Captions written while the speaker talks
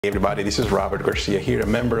Hey everybody, this is Robert Garcia here, a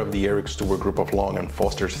member of the Eric Stewart Group of Long and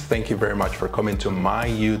Fosters. Thank you very much for coming to my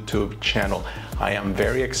YouTube channel. I am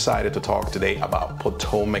very excited to talk today about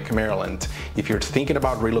Potomac, Maryland. If you're thinking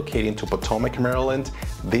about relocating to Potomac, Maryland,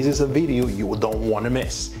 this is a video you don't want to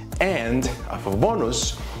miss. And as a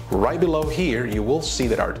bonus, right below here, you will see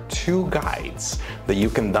there are two guides that you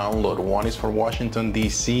can download. One is for Washington,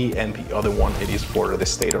 D.C., and the other one is for the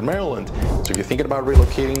state of Maryland. So if you're thinking about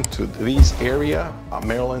relocating to this area,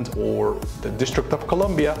 Maryland or the District of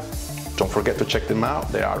Columbia, don't forget to check them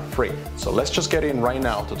out. They are free. So let's just get in right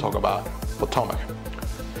now to talk about Potomac.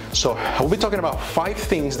 So I'll be talking about 5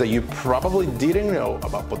 things that you probably didn't know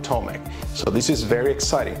about Potomac. So this is very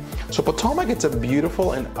exciting. So Potomac is a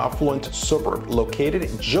beautiful and affluent suburb located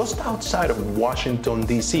just outside of Washington,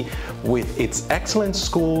 D.C. with its excellent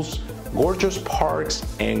schools, gorgeous parks,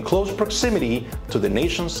 and close proximity to the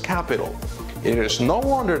nation's capital. It is no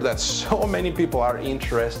wonder that so many people are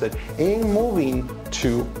interested in moving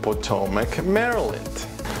to Potomac, Maryland.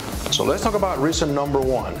 So let's talk about reason number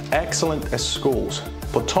 1, excellent schools.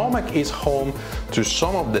 Potomac is home to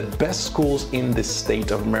some of the best schools in the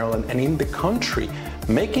state of Maryland and in the country,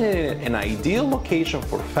 making it an ideal location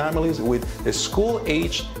for families with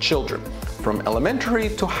school-aged children. From elementary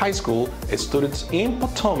to high school, students in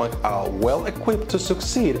Potomac are well equipped to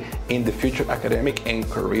succeed in the future academic and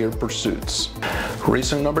career pursuits.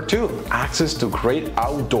 Reason number 2, access to great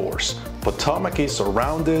outdoors. Potomac is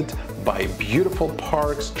surrounded by beautiful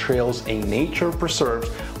parks, trails, and nature preserves,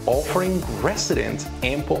 offering residents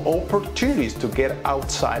ample opportunities to get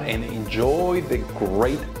outside and enjoy the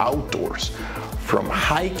great outdoors. From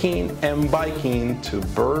hiking and biking to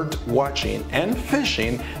bird watching and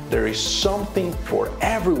fishing, there is something for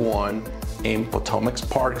everyone in Potomac's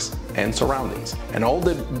parks and surroundings. And all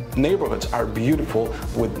the neighborhoods are beautiful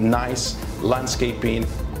with nice landscaping,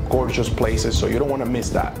 gorgeous places, so you don't want to miss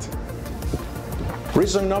that.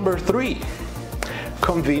 Reason number 3,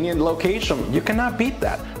 convenient location. You cannot beat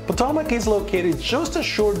that. Potomac is located just a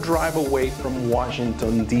short drive away from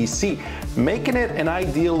Washington, D.C., making it an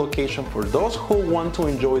ideal location for those who want to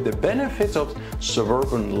enjoy the benefits of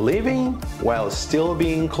suburban living while still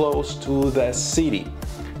being close to the city.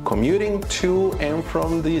 Commuting to and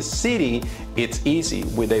from the city, it's easy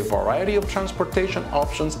with a variety of transportation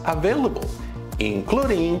options available,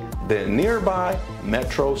 including the nearby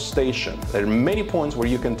metro station. There are many points where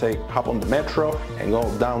you can hop on the metro and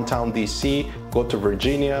go downtown DC, go to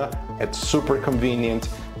Virginia. It's super convenient.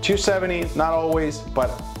 270, not always, but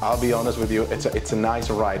I'll be honest with you, it's a nice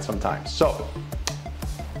ride sometimes. So,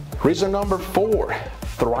 reason number 4,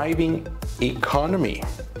 thriving economy.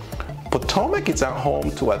 Potomac is at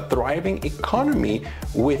home to a thriving economy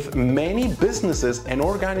with many businesses and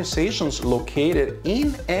organizations located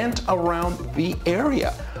in and around the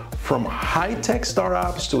area. From high-tech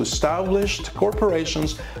startups to established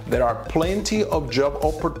corporations, there are plenty of job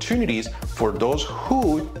opportunities for those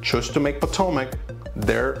who choose to make Potomac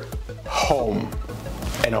their home.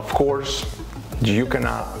 And of course, you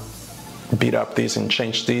cannot beat up this and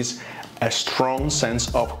change this. A strong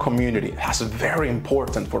sense of community. That's very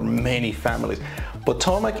important for many families.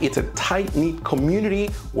 Potomac is a tight-knit community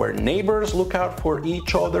where neighbors look out for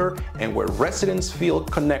each other and where residents feel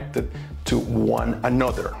connected to one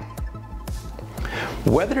another.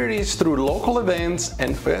 Whether it is through local events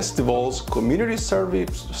and festivals, community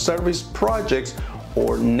service projects,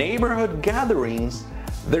 or neighborhood gatherings,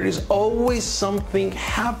 there is always something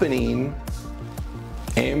happening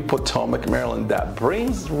in Potomac, Maryland that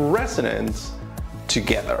brings residents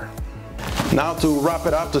together. Now to wrap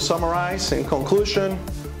it up, to summarize, in conclusion,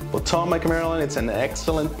 Potomac, Maryland is an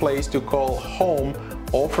excellent place to call home,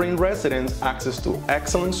 offering residents access to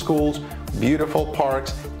excellent schools, beautiful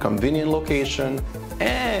parks, convenient location,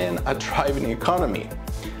 and a thriving economy.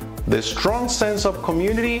 The strong sense of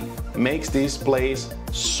community makes this place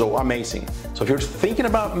so amazing. So if you're thinking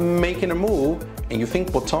about making a move and you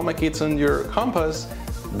think Potomac is on your compass,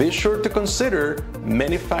 be sure to consider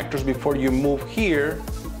many factors before you move here,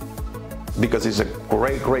 because it's a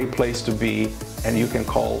great place to be, and you can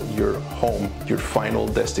call your home your final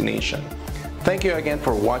destination. Thank you again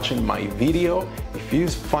for watching my video. If you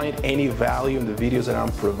find any value in the videos that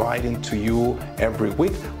I'm providing to you every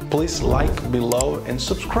week, please like below and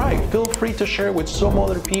subscribe. Feel free to share with some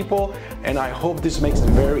other people, and I hope this makes it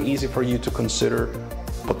very easy for you to consider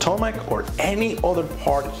Potomac or any other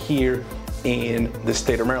part here in the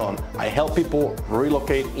state of Maryland. I help people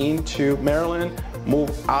relocate into Maryland, move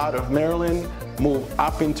out of Maryland, move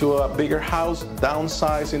up into a bigger house,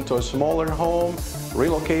 downsize into a smaller home,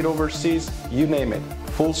 relocate overseas, you name it.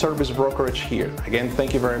 Full service brokerage here. Again,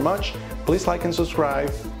 thank you very much. Please like and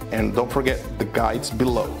subscribe. and don't forget the guides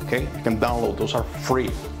below, okay? You can download, those are free.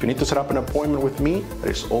 If you need to set up an appointment with me,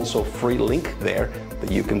 there's also a free link there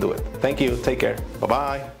that you can do it. Thank you, take care,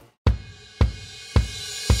 bye-bye.